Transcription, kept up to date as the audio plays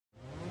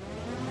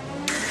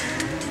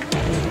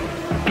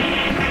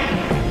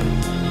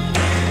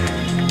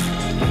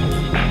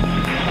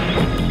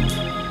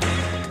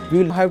We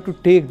will have to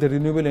take the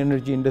renewable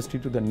energy industry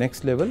to the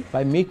next level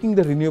by making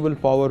the renewable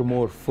power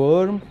more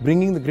firm,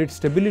 bringing the grid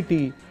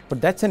stability,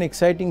 but that's an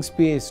exciting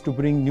space to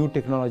bring new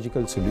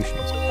technological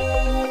solutions.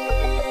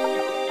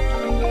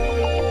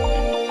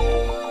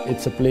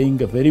 It's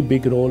playing a very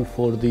big role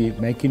for the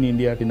Make in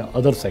India in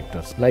other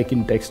sectors, like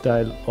in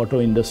textile,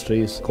 auto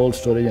industries, cold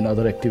storage and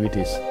other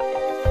activities.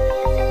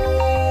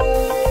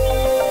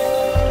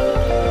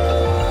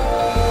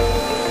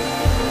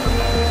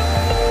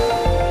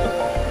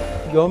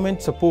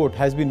 Government support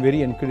has been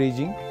very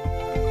encouraging.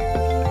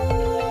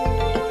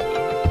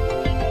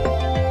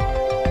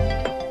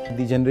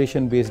 The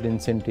generation-based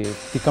incentive,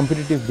 the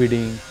competitive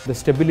bidding, the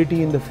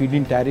stability in the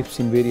feed-in tariffs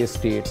in various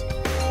states.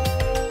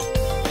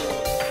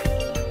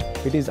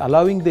 It is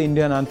allowing the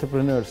Indian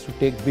entrepreneurs to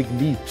take big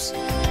leaps.